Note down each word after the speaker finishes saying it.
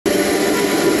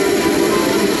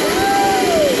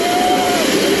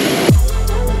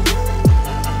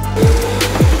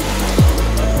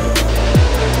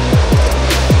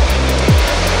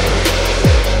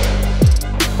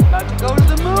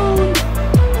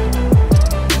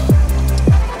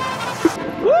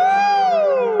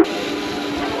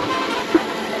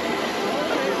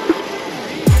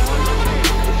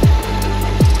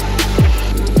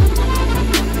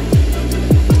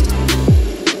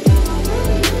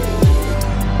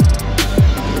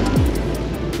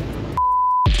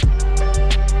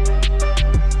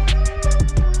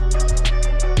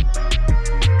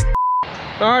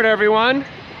Alright everyone,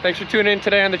 thanks for tuning in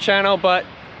today on the channel, but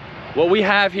what we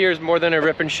have here is more than a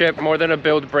rip and ship, more than a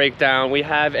build breakdown. We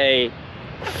have a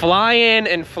fly in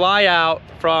and fly out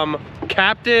from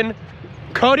Captain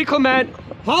Kody Clement,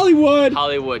 Hollywood.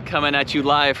 Hollywood, coming at you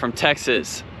live from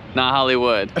Texas, not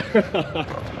Hollywood.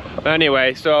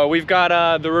 Anyway, so we've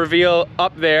got the reveal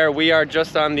up there. We are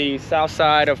just on the south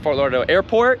side of Fort Lauderdale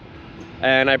Airport,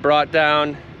 and I brought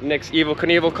down Nick's Evel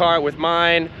Knievel cart with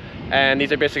mine. And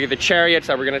these are basically the chariots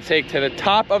that we're gonna take to the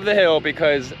top of the hill,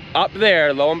 because up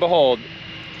there, lo and behold,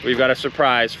 we've got a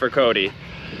surprise for Kody.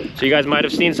 So you guys might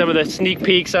have seen some of the sneak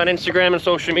peeks on Instagram and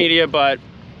social media, but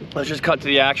let's just cut to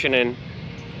the action and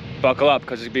buckle up,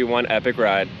 because it's gonna be one epic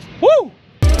ride. Woo!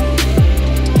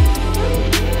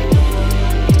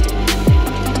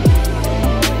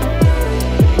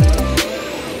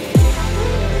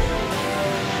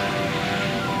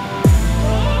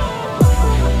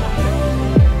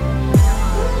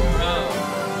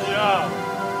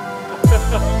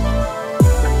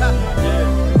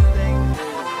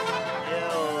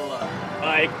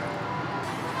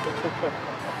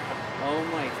 Oh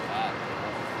my god.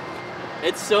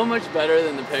 It's so much better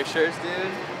than the pictures,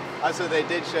 dude. Also, they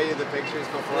did show you the pictures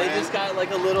before. They just got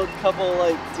like a little couple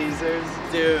like teasers.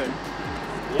 Dude.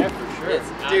 Yeah, for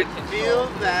sure. Dude, feel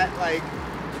that like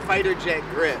fighter jet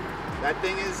grip. That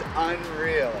thing is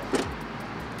unreal.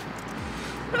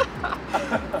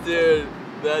 Dude,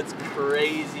 that's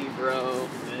crazy, bro.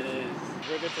 It is.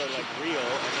 Rivets are like real,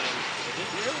 and then, is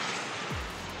it real?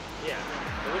 Yeah.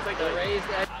 It looks like the raised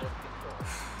edge.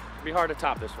 It'd be hard to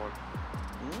top this one.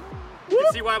 You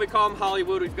can see why we call him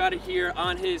Hollywood. We've got it here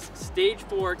on his Stage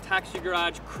 4 Taxi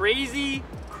Garage crazy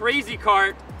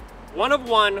cart, one of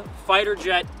one fighter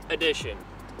jet edition.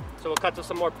 So we'll cut to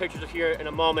some more pictures here in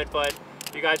a moment, but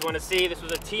if you guys want to see, this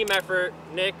was a team effort.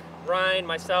 Nick, Ryan,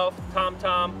 myself, Tom,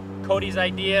 Kody's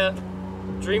idea.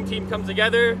 Dream team comes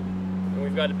together, and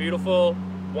we've got a beautiful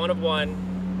one of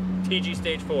one TG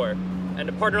Stage 4. And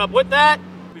to partner up with that,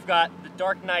 we've got the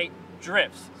Dark Knight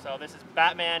Drifts. So this is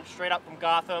Batman straight up from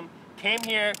Gotham. Came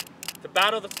here to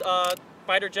battle the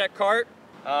fighter jet cart.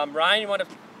 Ryan, you want to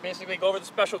basically go over the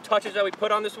special touches that we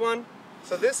put on this one?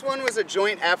 So this one was a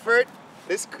joint effort.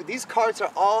 These carts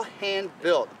are all hand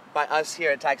built by us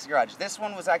here at Taxi Garage. This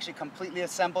one was actually completely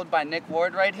assembled by Nick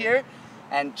Ward right here.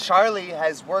 And Charlie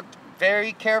has worked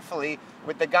very carefully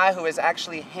with the guy who has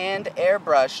actually hand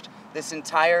airbrushed this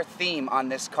entire theme on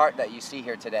this cart that you see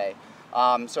here today.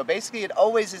 So basically it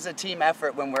always is a team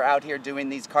effort when we're out here doing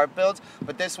these cart builds,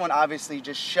 but this one obviously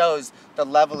just shows the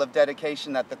level of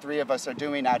dedication that the three of us are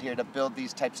doing out here to build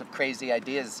these types of crazy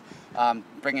ideas,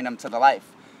 bringing them to the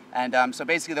life. And so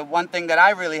basically the one thing that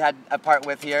I really had a part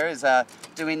with here is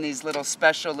doing these little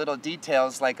special little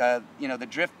details, like you know, the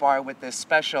drift bar with this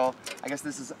special, I guess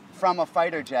this is from a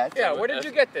fighter jet. Yeah, where did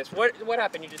you get this? What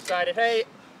happened? You decided, hey,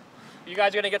 you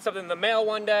guys are gonna get something in the mail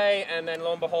one day, and then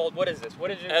lo and behold, what is this? What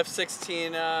did you?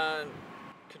 F-16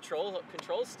 control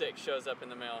stick shows up in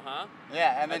the mail, huh?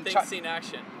 Yeah, and then I think seen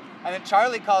action. And then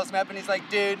Charlie calls me up and he's like,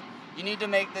 dude, you need to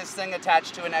make this thing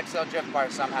attached to an XL drift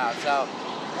bar somehow. So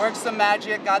worked some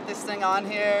magic, got this thing on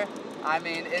here. I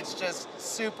mean, it's just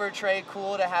super tray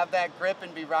cool to have that grip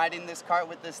and be riding this cart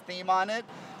with this theme on it.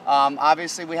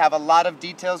 Obviously, we have a lot of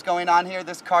details going on here.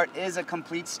 This cart is a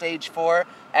complete Stage 4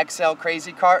 XL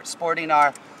crazy cart, sporting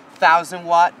our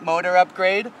 1,000-watt motor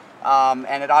upgrade.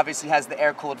 And it obviously has the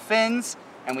air-cooled fins,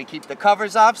 and we keep the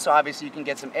covers off, so obviously you can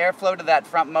get some airflow to that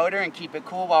front motor and keep it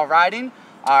cool while riding.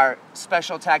 Our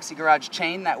special Taxi Garage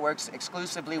chain that works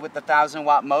exclusively with the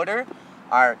 1,000-watt motor.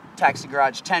 Our Taxi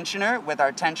Garage tensioner with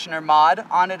our tensioner mod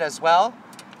on it as well.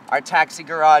 Our Taxi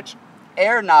Garage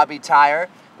air knobby tire,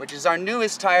 which is our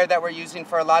newest tire that we're using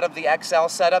for a lot of the XL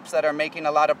setups that are making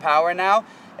a lot of power now.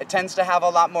 It tends to have a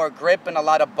lot more grip and a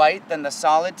lot of bite than the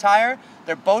solid tire.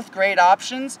 They're both great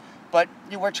options, but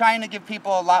we're trying to give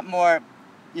people a lot more,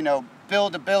 you know,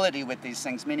 buildability with these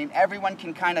things, meaning everyone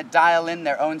can kind of dial in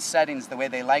their own settings the way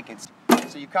they like it.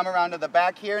 So you come around to the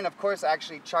back here, and of course,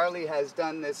 actually, Charlie has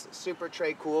done this super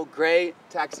tray cool gray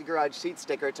Taxi Garage seat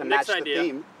sticker to match the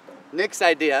theme. Nick's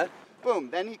idea. Boom.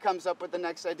 Then he comes up with the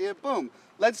next idea. Boom.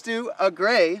 Let's do a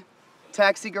gray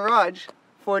Taxi Garage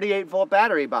 48-volt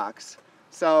battery box.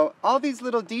 So all these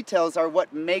little details are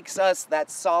what makes us that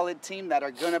solid team that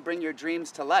are going to bring your dreams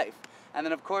to life. And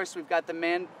then, of course, we've got the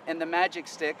man and the magic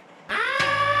stick.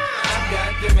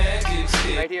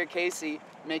 Right here, Casey,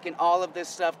 making all of this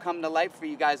stuff come to life for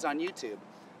you guys on YouTube.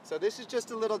 So this is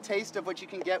just a little taste of what you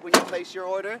can get when you place your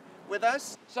order with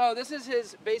us. So this is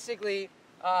his, basically,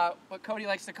 what Kody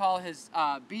likes to call his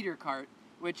beater cart,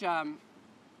 which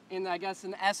I guess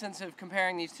in the essence of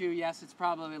comparing these two, yes, it's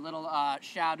probably a little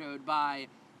shadowed by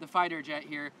the fighter jet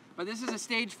here. But this is a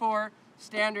stage 4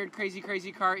 standard crazy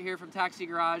cart here from Taxi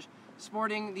Garage,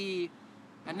 sporting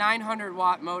a 900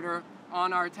 watt motor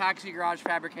on our Taxi Garage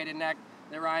fabricated neck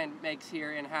that Ryan makes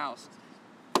here in-house.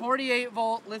 48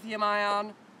 volt lithium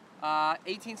ion,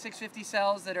 18650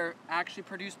 cells that are actually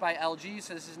produced by LG,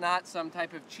 so this is not some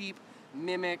type of cheap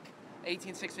mimic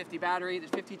 18650 battery.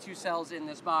 There's 52 cells in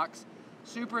this box.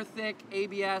 Super thick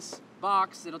ABS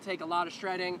box. It'll take a lot of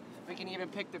shredding. We can even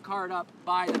pick the card up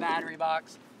by the battery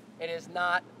box. It is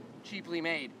not cheaply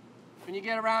made. When you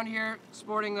get around here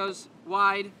sporting those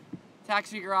wide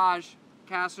Taxi Garage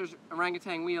casters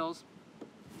orangutan wheels,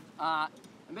 and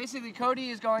basically Kody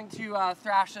is going to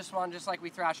thrash this one just like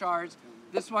we thrash ours.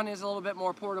 This one is a little bit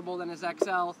more portable than his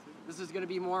XL. This is going to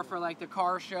be more for like the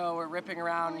car show or ripping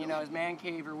around, you know, his man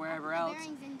cave or wherever else.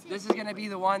 This is going to be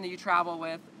the one that you travel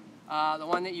with, the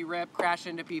one that you rip, crash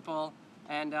into people,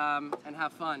 and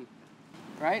have fun,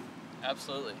 right?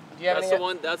 Absolutely. Do you have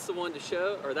That's the one to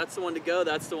show, or that's the one to go.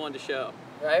 That's the one to show.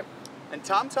 Right. And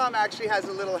Tom actually has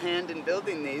a little hand in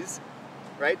building these,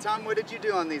 right? Tom, what did you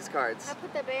do on these cards? I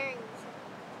put the bearings.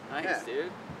 Nice, Yeah.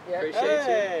 dude. Yeah.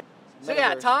 Appreciate you. So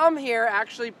yeah, Tom here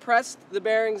actually pressed the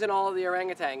bearings in all of the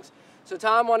orangutans. So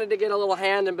Tom wanted to get a little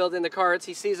hand in building the carts.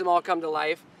 He sees them all come to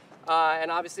life,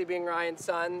 and obviously being Ryan's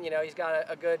son, you know, he's got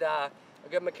a good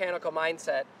mechanical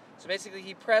mindset. So basically,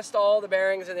 he pressed all the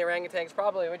bearings in the orangutans.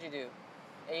 Probably, what'd you do?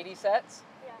 80 sets?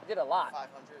 Yeah. He did a lot.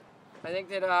 500. I think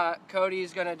that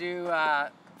Kody's gonna do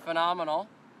phenomenal,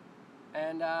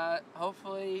 and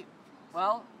hopefully,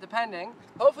 well, depending.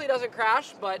 Hopefully he doesn't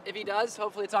crash, but if he does,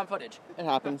 hopefully it's on footage. It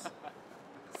happens.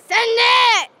 Send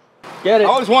it! Get it. I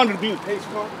always wanted to be a pace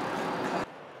car.